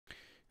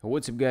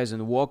What's up, guys,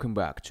 and welcome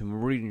back to my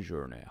reading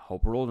journey.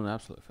 Hope we're all doing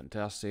absolutely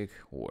fantastic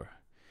or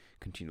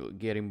continually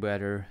getting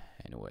better.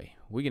 Anyway,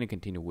 we're gonna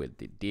continue with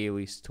the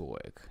Daily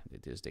Stoic.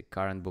 It is the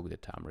current book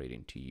that I'm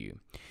reading to you.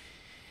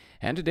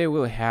 And today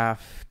we'll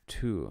have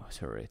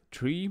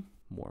three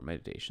more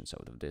meditations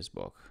out of this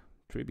book.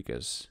 Three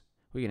because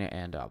we're gonna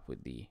end up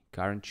with the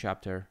current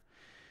chapter.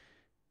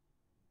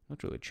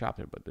 Not really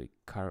chapter, but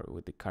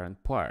with the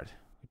current part,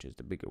 which is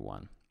the bigger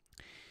one.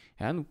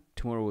 And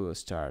tomorrow we will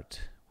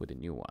start with a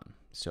new one.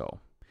 So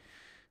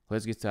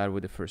let's get started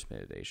with the first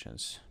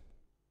meditation.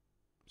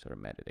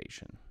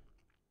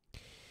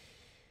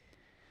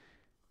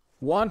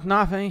 Want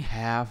nothing,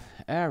 have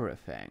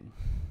everything.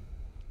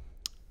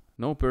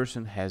 No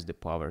person has the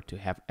power to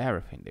have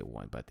everything they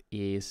want, but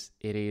it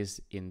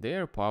is in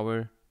their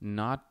power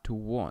not to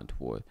want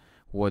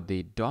what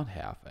they don't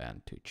have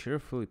and to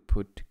cheerfully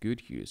put to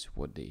good use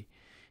what they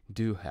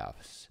do have.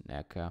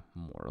 Seneca,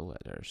 Moral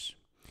Letters.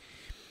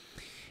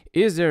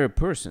 Is there a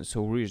person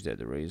so rich that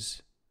there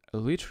is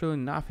literally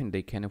nothing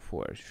they can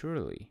afford?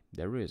 Surely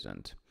there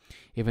isn't.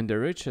 Even the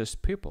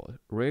richest people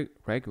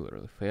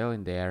regularly fail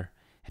in their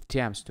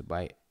attempts to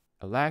buy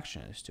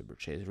elections, to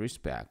purchase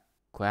respect,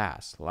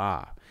 class,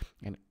 law,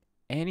 and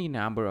any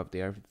number of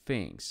their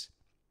things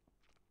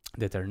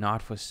that are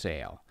not for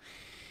sale.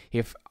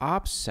 If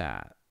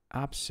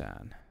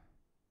absent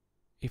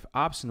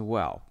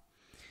wealth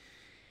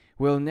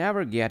will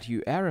never get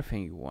you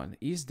everything you want,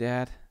 is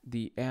that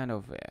the end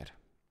of it?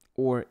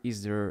 Or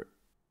is there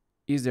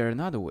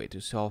another way to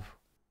solve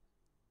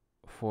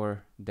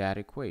for that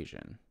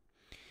equation?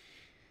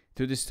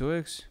 To the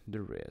Stoics,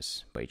 there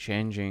is. By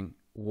changing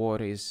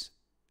what is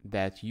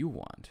that you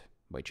want,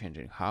 by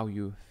changing how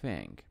you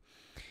think,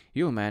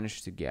 you'll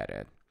manage to get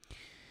it.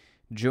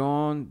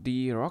 John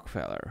D.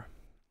 Rockefeller,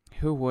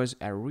 who was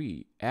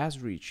as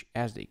rich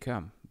as they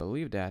come,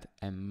 believed that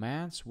a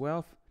man's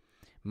wealth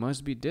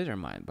must be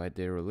determined by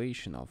the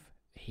relation of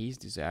his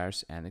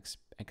desires and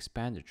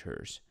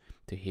expenditures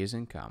to his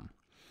income.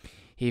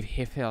 If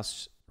he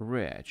feels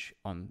rich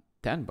on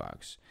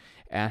 $10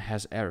 and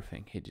has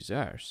everything he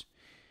desires,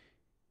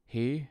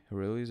 he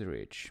really is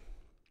rich.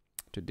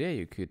 Today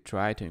you could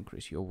try to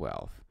increase your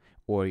wealth,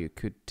 or you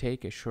could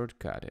take a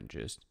shortcut and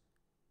just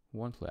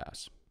want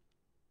less.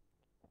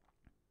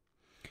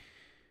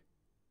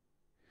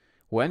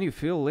 When you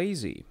feel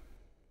lazy,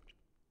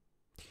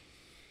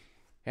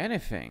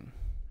 anything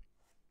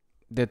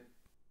that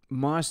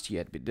must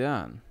yet be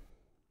done,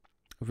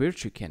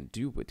 virtue can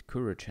do with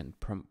courage and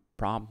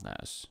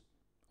promptness.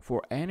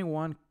 For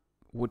anyone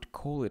would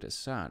call it a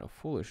sign of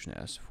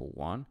foolishness for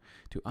one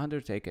to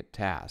undertake a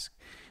task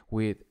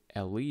with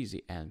a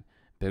lazy and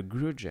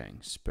begrudging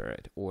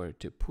spirit, or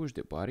to push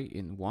the body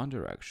in one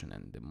direction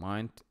and the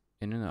mind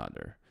in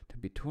another, to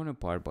be torn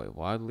apart by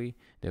wildly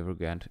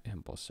divergent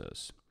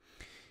impulses.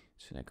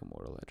 Seneca,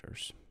 Moral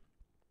Letters.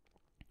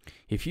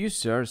 If you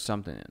start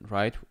something and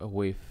right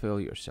away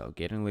feel yourself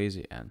getting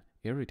lazy and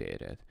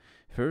irritated,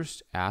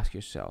 first ask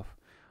yourself,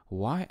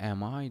 why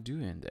am I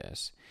doing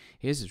this?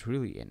 Is it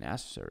really a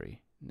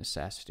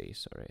necessity?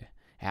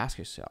 Ask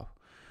yourself,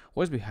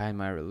 what's behind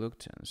my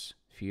reluctance,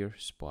 fear,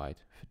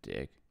 spite,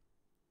 fatigue?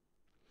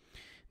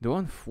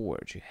 Don't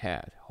forge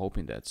ahead,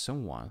 hoping that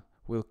someone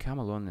will come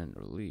along and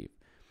relieve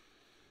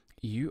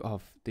you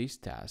of this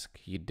task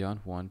you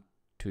don't want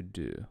to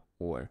do,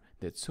 or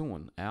that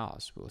someone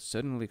else will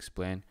suddenly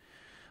explain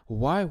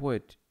why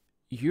what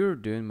you're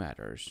doing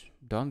matters.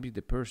 Don't be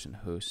the person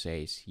who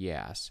says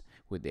yes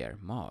with their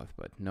mouth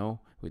but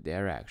no with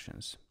their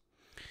actions.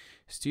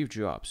 Steve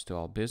Jobs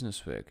told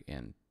Businessweek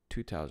in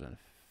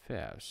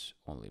 2005,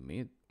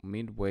 only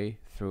midway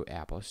through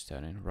Apple's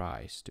stunning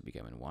rise to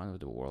becoming one of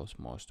the world's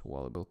most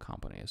valuable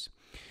companies.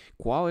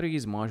 Quality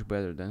is much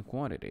better than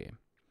quantity.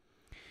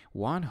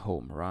 One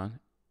home run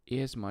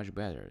is much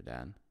better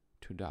than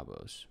two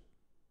doubles.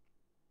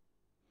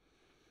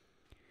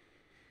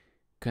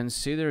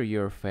 Consider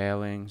your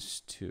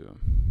failings too.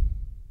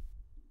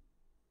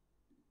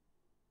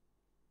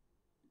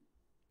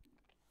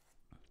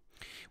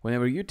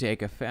 Whenever you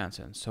take offense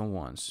at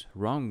someone's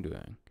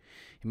wrongdoing,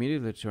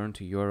 immediately turn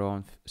to your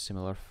own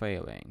similar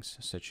failings,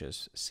 such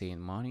as seeing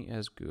money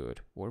as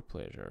good or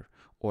pleasure,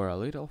 or a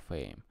little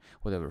fame,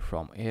 whatever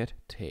from it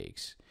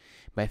takes.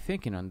 By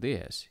thinking on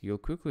this, you'll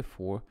quickly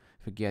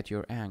forget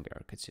your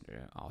anger,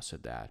 considering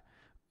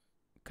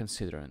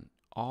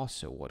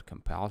also what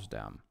compels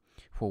them.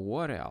 For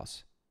what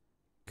else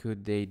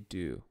could they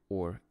do,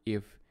 or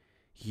if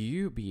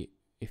you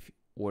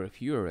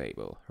are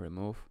able,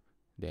 remove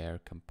their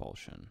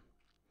compulsion.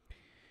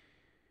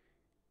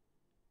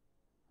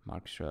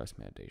 Marcus Aurelius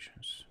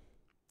Meditations.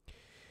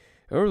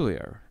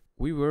 Earlier,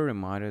 we were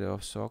reminded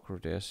of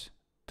Socrates'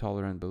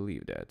 tolerant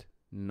belief that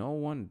no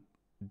one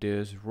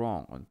does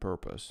wrong on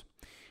purpose,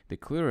 the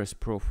clearest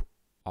proof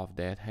of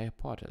that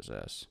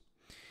hypothesis.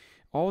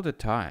 All the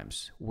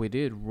times we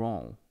did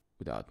wrong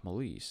without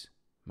malice,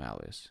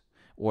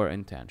 or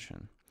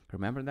intention.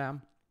 Remember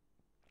them?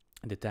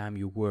 The time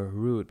you were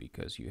rude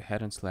because you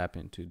hadn't slept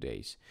in 2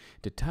 days.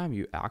 The time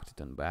you acted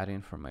on bad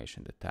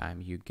information. The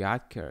time you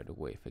got carried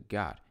away,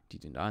 forgot,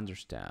 didn't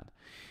understand.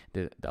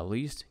 The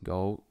list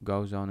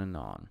goes on and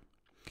on.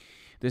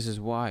 This is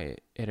why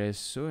it is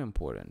so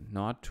important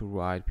not to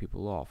write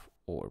people off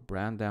or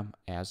brand them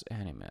as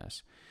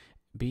enemies.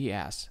 Be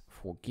as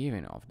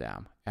forgiving of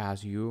them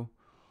as you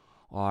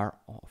are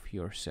of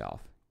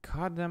yourself.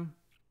 Cut them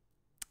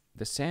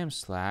the same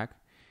slack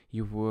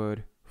you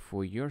would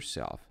for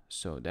yourself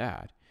so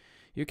that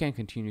you can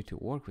continue to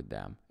work with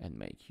them and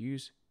make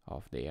use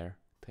of their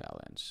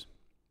talents.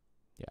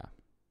 Yeah.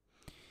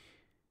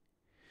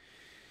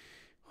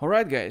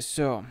 Alright, guys,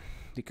 so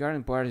the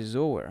current part is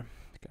over.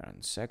 The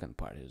current second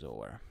part is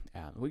over.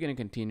 And we're going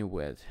to continue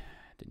with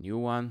the new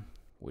one,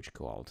 which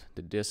called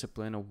The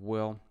Discipline of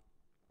Will.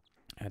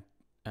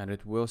 And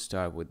it will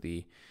start with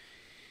the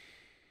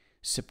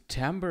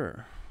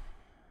September,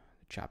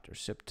 chapter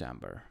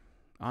September,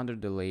 under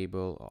the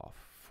label of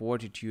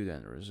Fortitude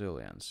and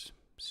Resilience.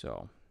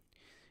 So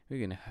we're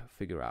going to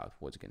figure out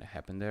what's going to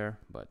happen there,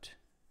 but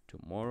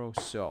tomorrow.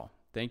 So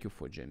thank you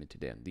for joining me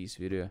today in this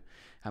video.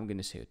 I'm going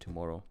to see you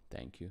tomorrow.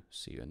 Thank you.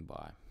 See you and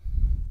bye.